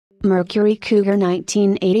Mercury Cougar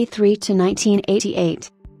 1983 to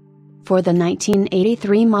 1988. For the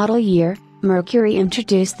 1983 model year, Mercury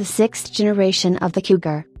introduced the sixth generation of the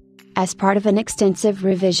Cougar. As part of an extensive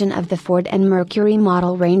revision of the Ford and Mercury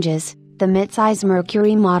model ranges, the midsize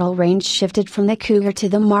Mercury model range shifted from the Cougar to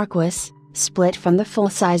the Marquis, split from the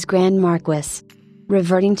full-size Grand Marquis.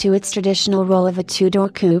 Reverting to its traditional role of a two-door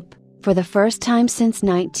coupe, for the first time since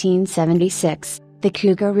 1976, the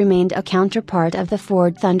Cougar remained a counterpart of the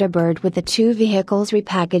Ford Thunderbird, with the two vehicles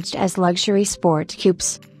repackaged as luxury sport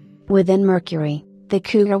coupes. Within Mercury, the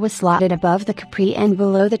Cougar was slotted above the Capri and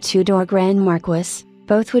below the two-door Grand Marquis.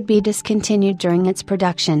 Both would be discontinued during its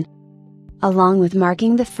production. Along with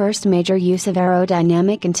marking the first major use of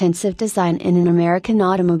aerodynamic intensive design in an American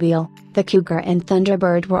automobile, the Cougar and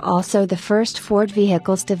Thunderbird were also the first Ford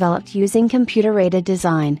vehicles developed using computer-aided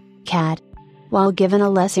design, CAD. While given a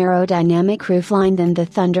less aerodynamic roofline than the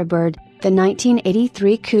Thunderbird, the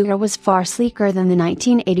 1983 Cougar was far sleeker than the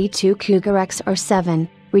 1982 Cougar XR7,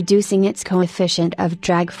 reducing its coefficient of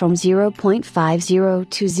drag from 0.50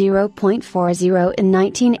 to 0.40 in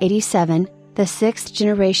 1987. The sixth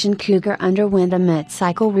generation Cougar underwent a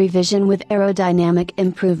mid-cycle revision with aerodynamic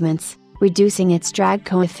improvements, reducing its drag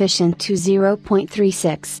coefficient to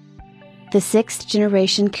 0.36. The sixth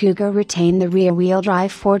generation Cougar retained the rear-wheel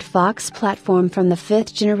drive Ford Fox platform from the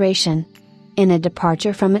fifth generation. In a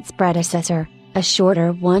departure from its predecessor, a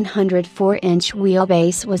shorter 104-inch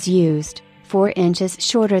wheelbase was used, 4 inches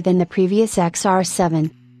shorter than the previous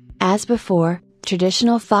XR7. As before,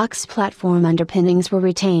 traditional Fox platform underpinnings were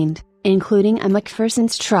retained, including a McPherson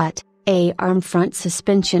strut, A-arm front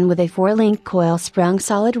suspension with a 4-link coil-sprung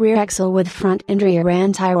solid rear axle with front and rear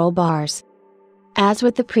anti-roll bars. As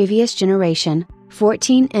with the previous generation,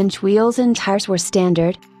 14-inch wheels and tires were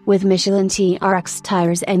standard, with Michelin TRX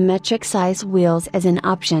tires and metric size wheels as an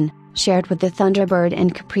option, shared with the Thunderbird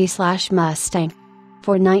and Capri/Mustang.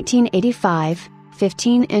 For 1985,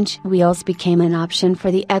 15-inch wheels became an option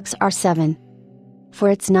for the XR7. For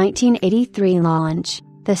its 1983 launch,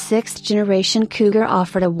 the sixth generation Cougar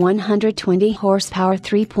offered a 120 horsepower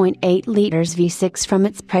 3.8 liters V6 from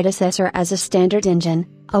its predecessor as a standard engine.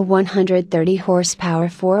 A 130 horsepower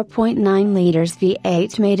 4.9 liters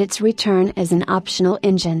V8 made its return as an optional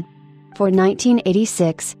engine. For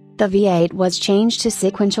 1986, the V8 was changed to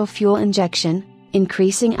sequential fuel injection,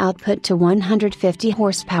 increasing output to 150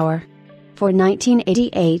 horsepower. For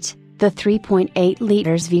 1988, the 3.8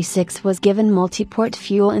 liters V6 was given multi-port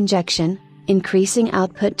fuel injection, increasing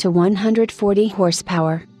output to 140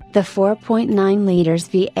 horsepower. The 4.9 liters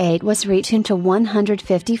V8 was retuned to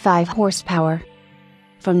 155 horsepower.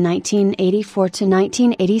 From 1984 to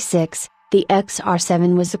 1986, the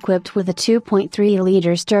XR7 was equipped with a 2.3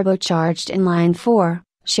 liters turbocharged inline-4,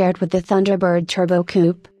 shared with the Thunderbird Turbo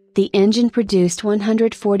Coupe. The engine produced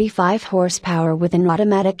 145 horsepower with an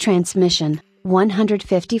automatic transmission,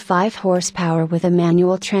 155 horsepower with a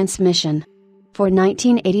manual transmission. For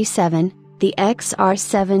 1987, the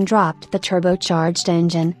XR7 dropped the turbocharged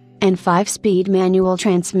engine and 5-speed manual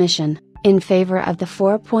transmission, in favor of the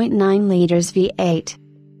 4.9 liters V8.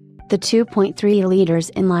 The 2.3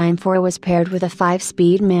 liters inline-4 was paired with a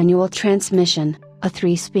 5-speed manual transmission. A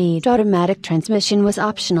 3-speed automatic transmission was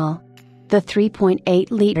optional. The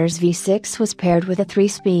 3.8 liters V6 was paired with a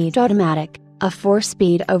 3-speed automatic. A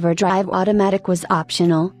 4-speed overdrive automatic was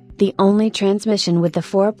optional, the only transmission with the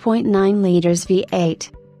 4.9 liters V8.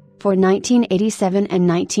 For 1987 and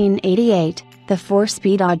 1988, the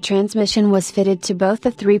 4-speed odd transmission was fitted to both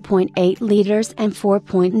the 3.8 liters and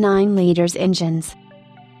 4.9 liters engines.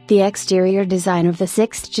 The exterior design of the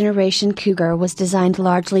sixth generation Cougar was designed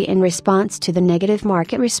largely in response to the negative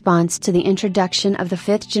market response to the introduction of the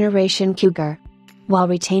fifth generation Cougar. While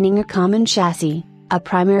retaining a common chassis, a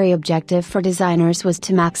primary objective for designers was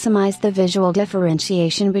to maximize the visual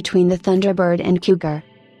differentiation between the Thunderbird and Cougar.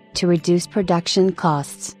 To reduce production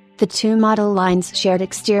costs, the two model lines shared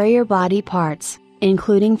exterior body parts,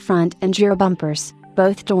 including front and rear bumpers,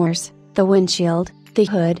 both doors, the windshield, the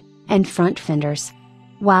hood, and front fenders.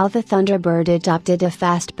 While the Thunderbird adopted a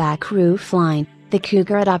fastback roofline, the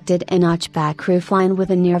Cougar adopted a notchback roofline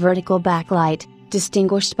with a near vertical backlight,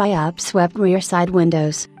 distinguished by upswept rear side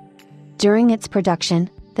windows. During its production,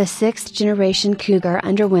 the sixth generation Cougar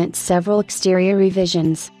underwent several exterior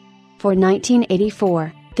revisions. For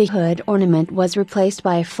 1984, the hood ornament was replaced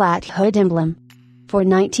by a flat hood emblem. For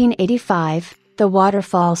 1985, the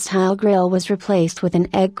waterfall-style grille was replaced with an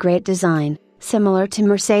egg grate design, similar to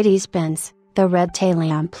Mercedes-Benz. The red tail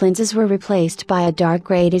lamp lenses were replaced by a dark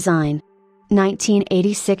gray design.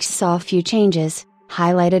 1986 saw few changes,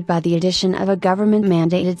 highlighted by the addition of a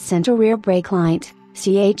government-mandated central rear brake light,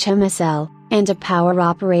 CHMSL, and a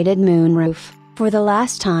power-operated moonroof. For the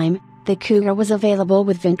last time, the Cougar was available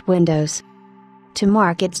with vent windows. To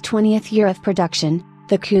mark its 20th year of production,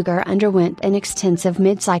 the Cougar underwent an extensive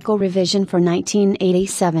mid-cycle revision for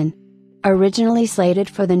 1987. Originally slated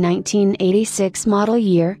for the 1986 model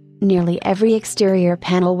year, nearly every exterior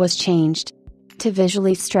panel was changed. To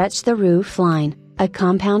visually stretch the roof line, a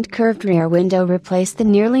compound curved rear window replaced the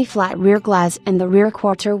nearly flat rear glass, and the rear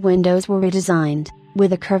quarter windows were redesigned,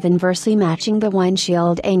 with a curve inversely matching the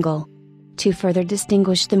windshield angle. To further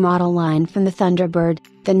distinguish the model line from the Thunderbird,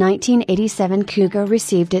 the 1987 Cougar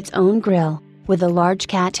received its own grille, with a large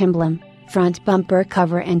cat emblem, front bumper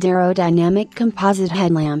cover and aerodynamic composite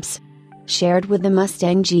headlamps. Shared with the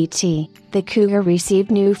Mustang GT, the Cougar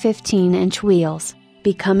received new 15-inch wheels,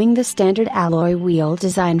 becoming the standard alloy wheel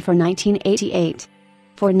design for 1988.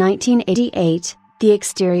 For 1988, the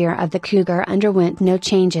exterior of the Cougar underwent no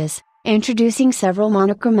changes, introducing several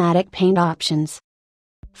monochromatic paint options.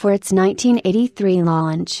 For its 1983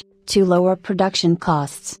 launch, to lower production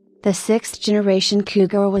costs, the sixth-generation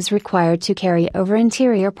Cougar was required to carry over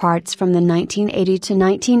interior parts from the 1980 to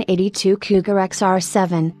 1982 Cougar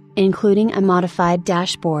XR7, including a modified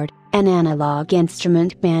dashboard. An analog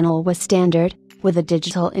instrument panel was standard, with a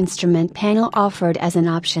digital instrument panel offered as an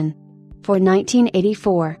option. For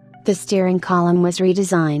 1984, the steering column was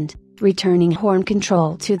redesigned, returning horn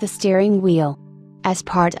control to the steering wheel. As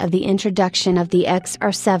part of the introduction of the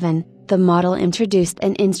XR7, the model introduced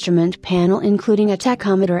an instrument panel including a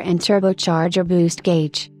tachometer and turbocharger boost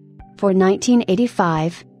gauge. For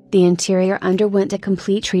 1985, the interior underwent a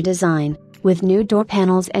complete redesign, with new door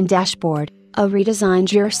panels and dashboard, a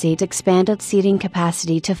redesigned rear seat, expanded seating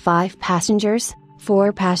capacity to 5 passengers,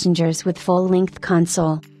 4 passengers with full-length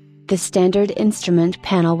console. The standard instrument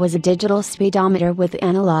panel was a digital speedometer with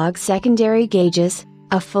analog secondary gauges.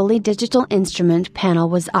 A fully digital instrument panel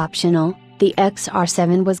was optional. The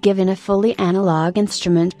XR7 was given a fully analog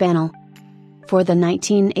instrument panel. For the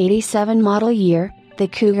 1987 model year, the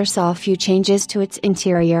Cougar saw few changes to its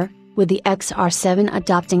interior, with the XR7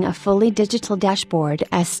 adopting a fully digital dashboard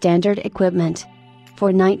as standard equipment.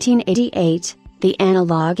 For 1988, the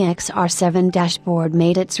analog XR7 dashboard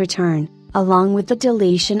made its return. Along with the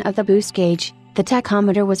deletion of the boost gauge, the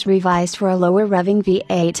tachometer was revised for a lower revving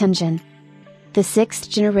V8 engine. The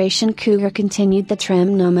sixth-generation Cougar continued the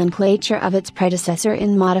trim nomenclature of its predecessor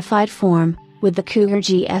in modified form, with the Cougar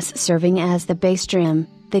GS serving as the base trim,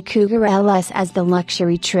 the Cougar LS as the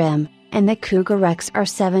luxury trim, and the Cougar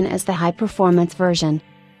XR7 as the high-performance version.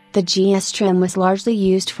 The GS trim was largely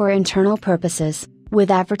used for internal purposes, with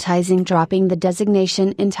advertising dropping the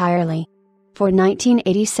designation entirely. For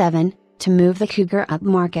 1987, to move the Cougar up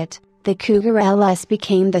market, the Cougar LS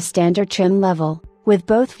became the standard trim level, with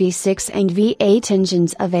both V6 and V8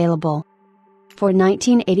 engines available. For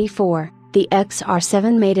 1984, the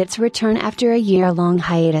XR7 made its return after a year-long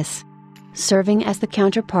hiatus. Serving as the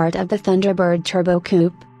counterpart of the Thunderbird Turbo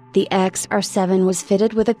Coupe, the XR7 was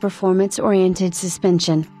fitted with a performance-oriented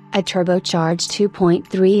suspension, a turbocharged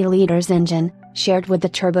 2.3 liters engine, shared with the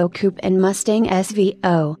Turbo Coupe and Mustang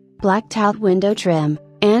SVO, blacked-out window trim,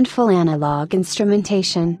 and full analog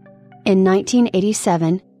instrumentation. In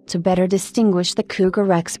 1987, to better distinguish the Cougar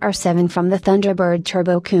XR7 from the Thunderbird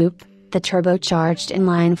Turbo Coupe, the turbocharged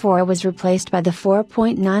inline-4 was replaced by the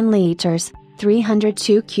 4.9 liters,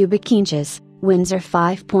 302 cubic inches, Windsor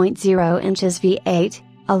 5.0 inches V8,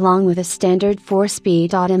 along with a standard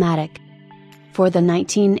 4-speed automatic. For the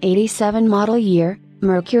 1987 model year,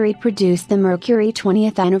 Mercury produced the Mercury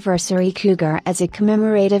 20th Anniversary Cougar as a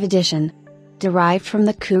commemorative edition. Derived from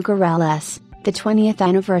the Cougar LS, the 20th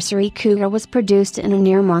Anniversary Cougar was produced in a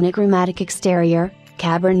near monochromatic exterior,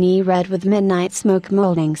 Cabernet red with midnight smoke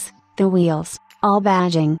moldings. The wheels, all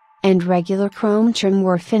badging, and regular chrome trim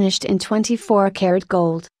were finished in 24-karat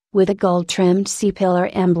gold, with a gold-trimmed C-pillar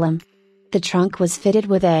emblem. The trunk was fitted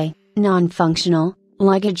with a non-functional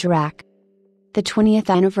luggage rack. The 20th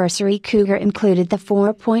Anniversary Cougar included the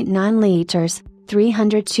 4.9 liters,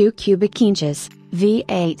 302 cubic inches,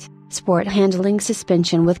 V8, sport handling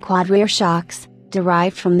suspension with quad rear shocks,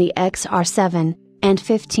 derived from the XR7, and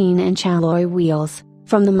 15-inch alloy wheels,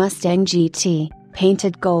 from the Mustang GT,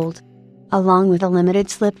 painted gold. Along with a limited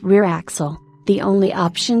slip rear axle, the only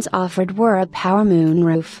options offered were a power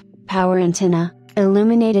moonroof, power antenna,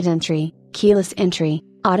 illuminated entry, keyless entry,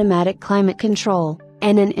 automatic climate control,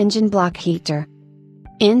 and an engine block heater.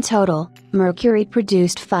 In total, Mercury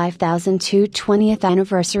produced 5,002 20th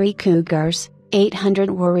Anniversary Cougars, 800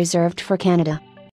 were reserved for Canada.